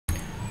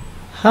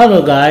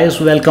Hello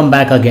guys, welcome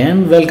back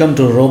again. Welcome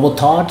to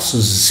RoboThoughts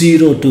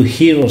Zero to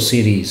Hero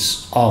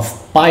series of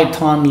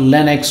Python,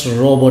 Linux,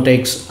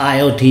 robotics,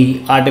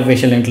 IoT,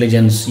 artificial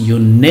intelligence, you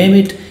name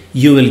it,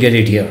 you will get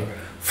it here.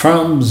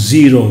 From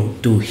zero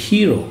to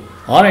hero.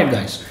 Alright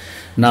guys.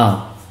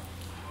 Now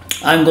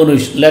I'm going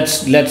to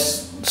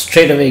let's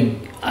straight away.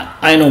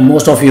 I know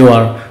most of you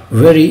are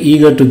very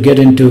eager to get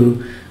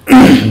into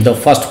the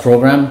first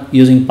program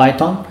using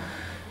Python.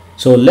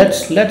 So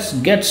let's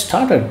get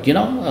started.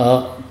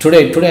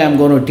 Today I'm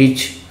going to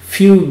teach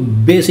few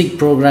basic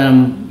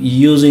program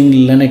using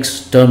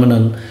Linux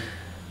terminal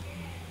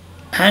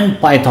and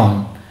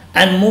Python,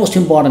 and most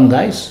important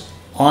guys,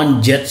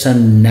 on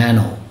Jetson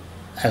Nano,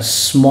 a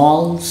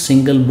small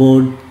single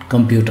board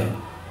computer,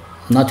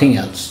 nothing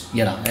else.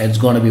 It's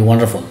going to be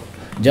wonderful.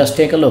 Just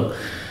take a look.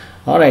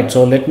 All right,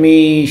 so let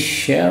me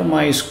share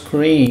my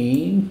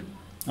screen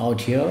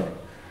out here.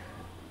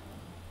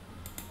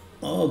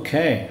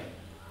 Okay.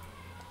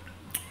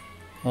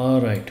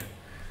 All right,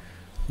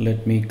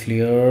 let me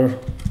clear.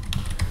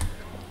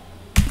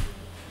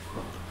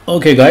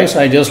 Okay guys,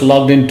 I just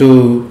logged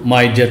into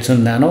my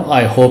Jetson Nano.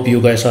 I hope you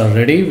guys are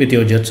ready with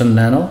your Jetson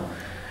Nano,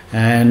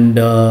 and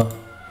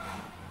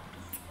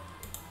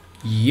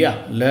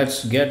yeah,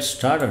 let's get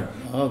started.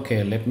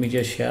 Okay, let me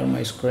just share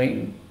my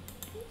screen.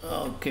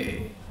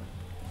 Okay.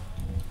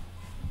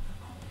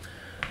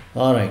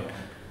 All right,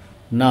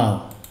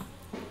 now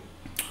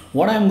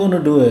what I'm going to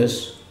do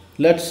is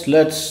let's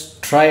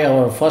try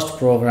our first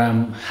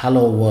program,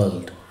 hello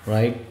world.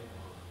 Right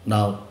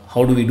now,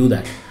 how do we do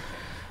that?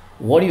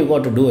 What you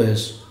got to do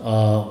is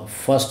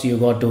first you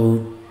got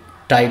to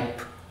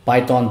type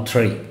Python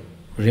 3.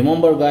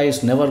 Remember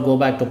guys, never go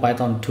back to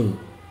Python 2.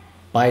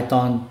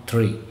 Python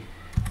 3,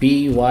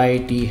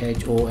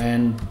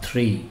 Python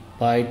 3,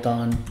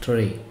 Python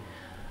 3.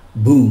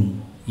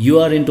 Boom, you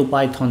are into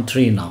Python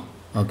 3 now.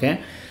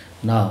 Okay,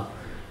 now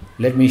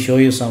let me show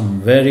you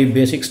some very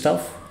basic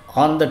stuff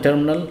on the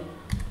terminal.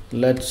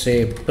 Let's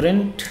say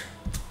print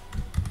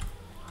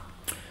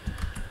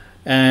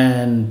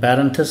and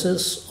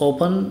parenthesis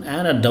open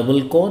and a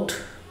double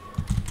quote,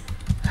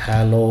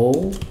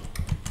 hello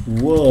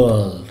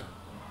world,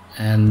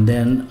 and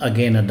then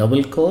again a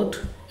double quote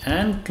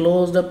and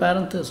close the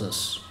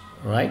parenthesis.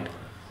 Right,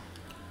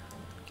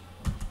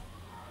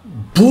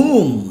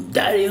 boom,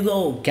 there you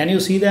go. Can you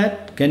see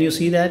that?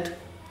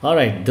 All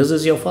right, this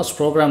is your first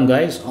program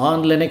guys,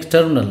 on Linux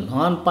terminal,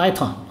 on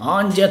Python,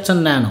 on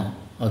Jetson Nano.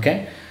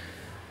 Okay,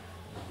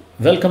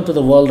 welcome to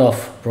the world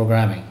of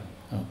programming.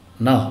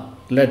 Now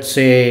let's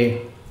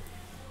say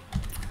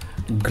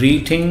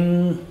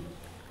greeting,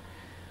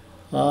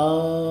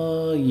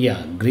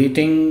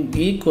 greeting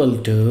equal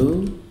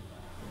to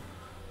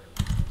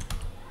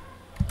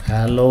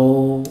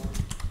hello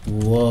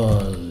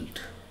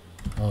world.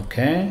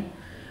 Okay,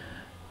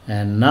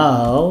 and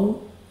now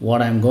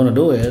what I'm going to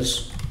do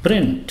is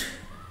print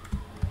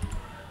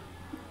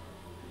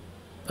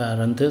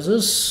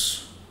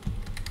parenthesis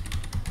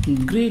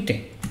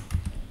greeting,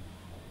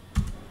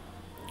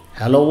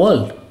 hello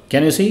world.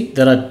 Can you see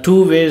there are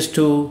two ways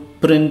to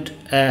print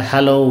a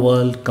hello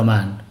world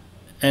command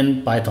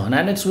in Python,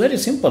 and it's very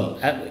simple.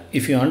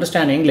 If you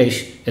understand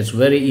English, it's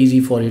very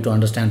easy for you to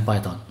understand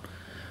Python.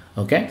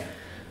 Okay,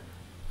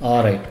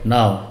 all right,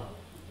 now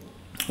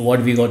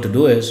what we got to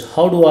do is,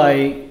 how do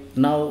I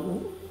now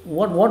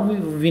what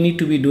we need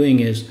to be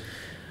doing is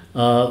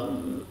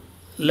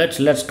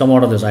let's come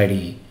out of this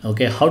IDE.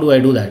 Okay, how do I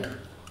do that?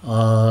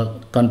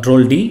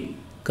 Control D.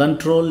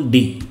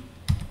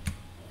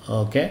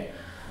 Okay,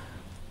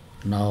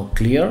 now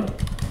clear.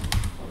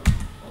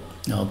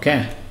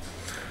 Okay,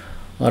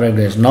 all right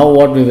guys, now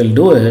what we will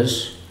do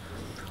is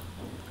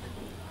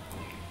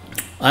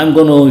I'm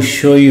going to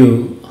show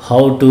you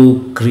how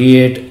to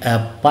create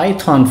a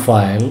Python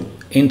file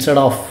instead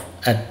of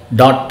a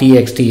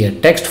 .txt, a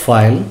text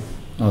file.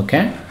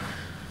 Okay,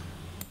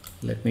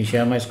 let me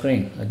share my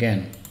screen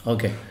again.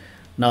 Okay,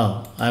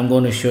 now I'm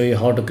going to show you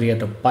how to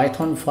create a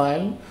Python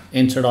file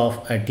instead of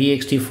a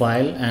txt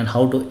file, and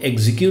how to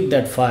execute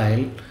that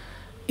file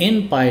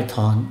in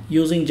Python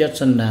using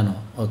Jetson Nano.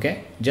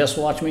 Okay, just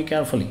watch me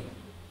carefully.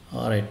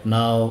 All right,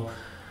 now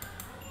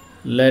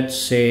let's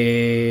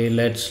say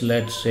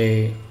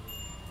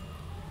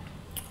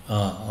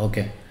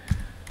okay,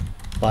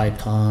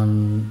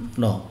 Python,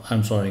 no,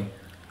 I'm sorry.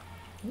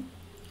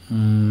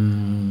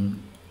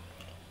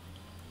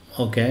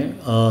 Okay,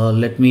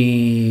 let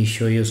me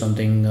show you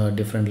something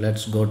different.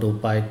 Let's go to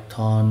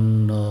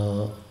Python.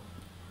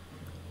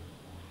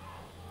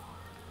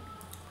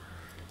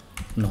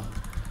 No,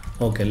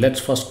 okay, let's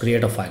first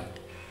create a file.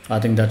 I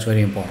think that's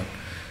very important.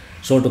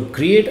 So to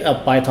create a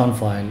Python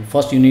file,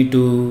 first you need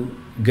to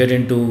get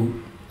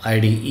into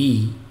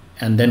IDE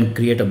and then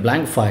create a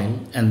blank file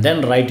and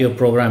then write your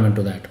program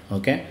into that.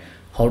 Okay,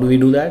 how do we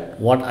do that?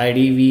 What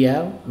IDE we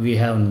have? We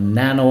have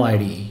Nano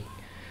IDE,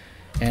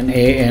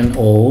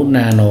 Nano,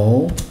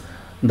 Nano.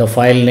 The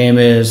file name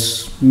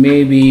is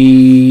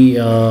maybe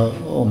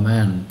oh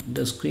man,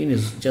 the screen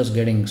is just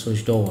getting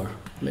switched over.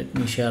 Let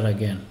me share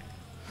again.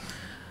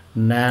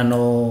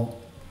 Nano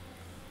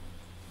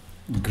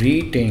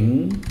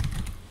greeting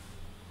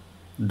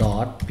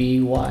dot py.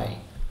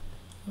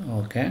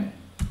 Okay,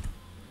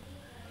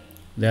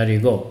 there you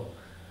go.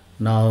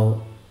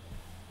 Now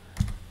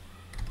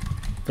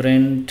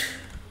print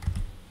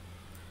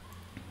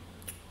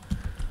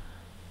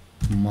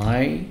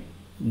my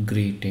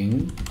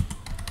greeting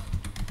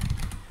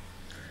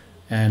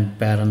and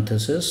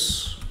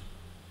parenthesis.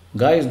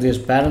 Guys, these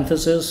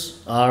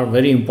parentheses are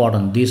very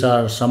important. These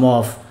are some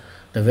of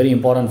the very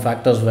important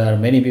factors where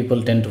many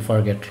people tend to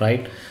forget,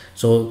 right?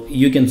 So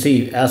you can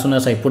see as soon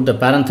as I put the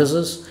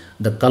parenthesis,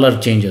 the color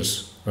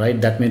changes, right?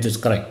 That means it's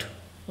correct.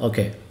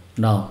 Okay,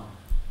 now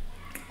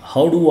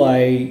how do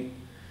I,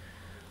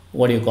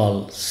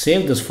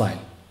 save this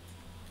file?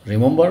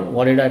 Remember,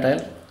 what did I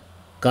tell?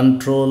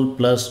 Control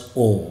plus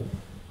O,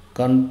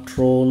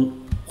 Control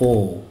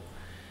O,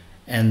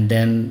 and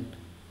then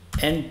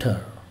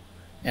enter,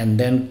 and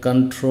then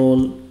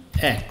Control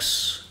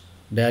X.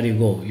 There you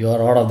go, you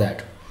are out of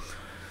that.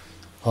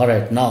 All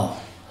right, now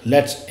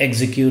let's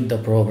execute the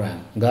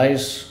program.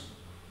 Guys,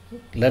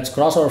 let's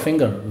cross our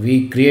finger.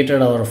 We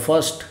created our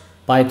first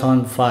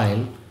Python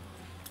file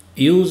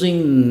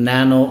using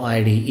Nano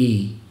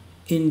IDE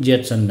in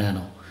Jetson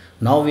Nano.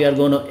 Now we are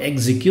going to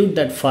execute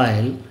that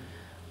file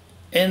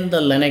in the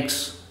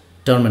Linux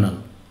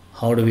terminal.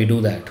 How do we do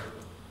that?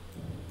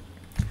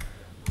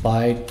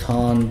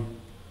 Python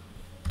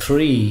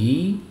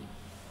 3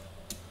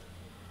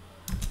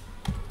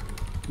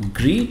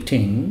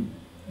 greeting.py.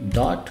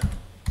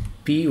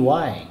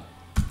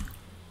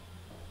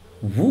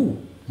 Woo,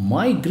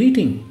 my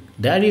greeting.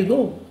 There you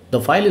go. The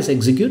file is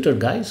executed,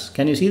 guys.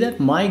 Can you see that?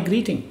 My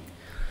greeting.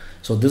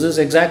 So this is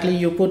exactly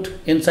you put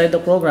inside the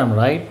program,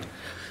 right?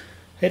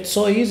 It's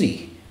so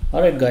easy.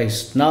 All right,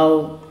 guys.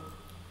 Now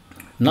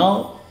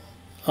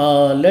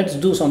let's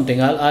do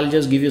something. I'll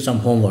just give you some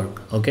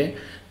homework. Okay,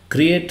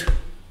 create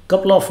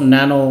couple of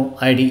Nano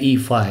IDE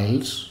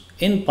files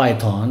in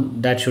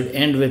Python that should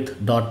end with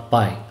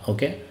 .py.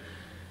 Okay,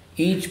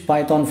 each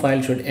Python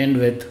file should end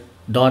with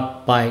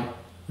 .py.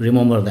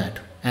 Remember that,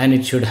 and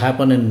it should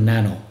happen in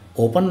Nano.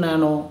 Open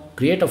Nano,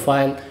 create a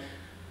file,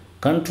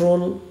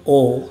 Control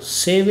O,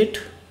 save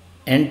it,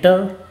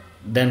 enter,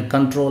 then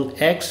Control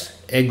X,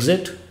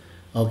 exit.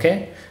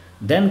 Okay,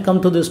 then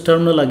come to this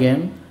terminal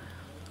again,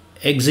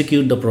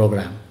 execute the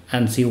program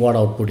and see what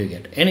output you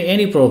get.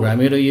 Any program,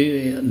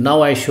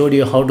 now I showed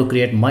you how to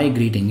create my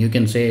greeting. You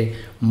can say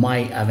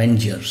my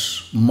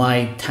Avengers,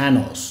 my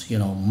Thanos,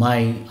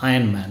 my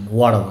Iron Man,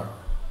 whatever.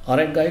 All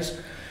right, guys.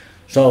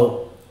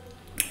 So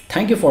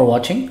thank you for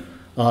watching.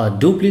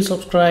 Do please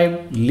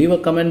subscribe, leave a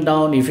comment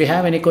down. If you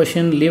have any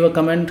question, leave a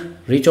comment,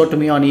 reach out to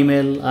me on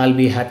email. I'll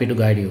be happy to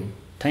guide you.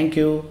 Thank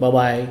you. Bye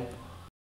bye.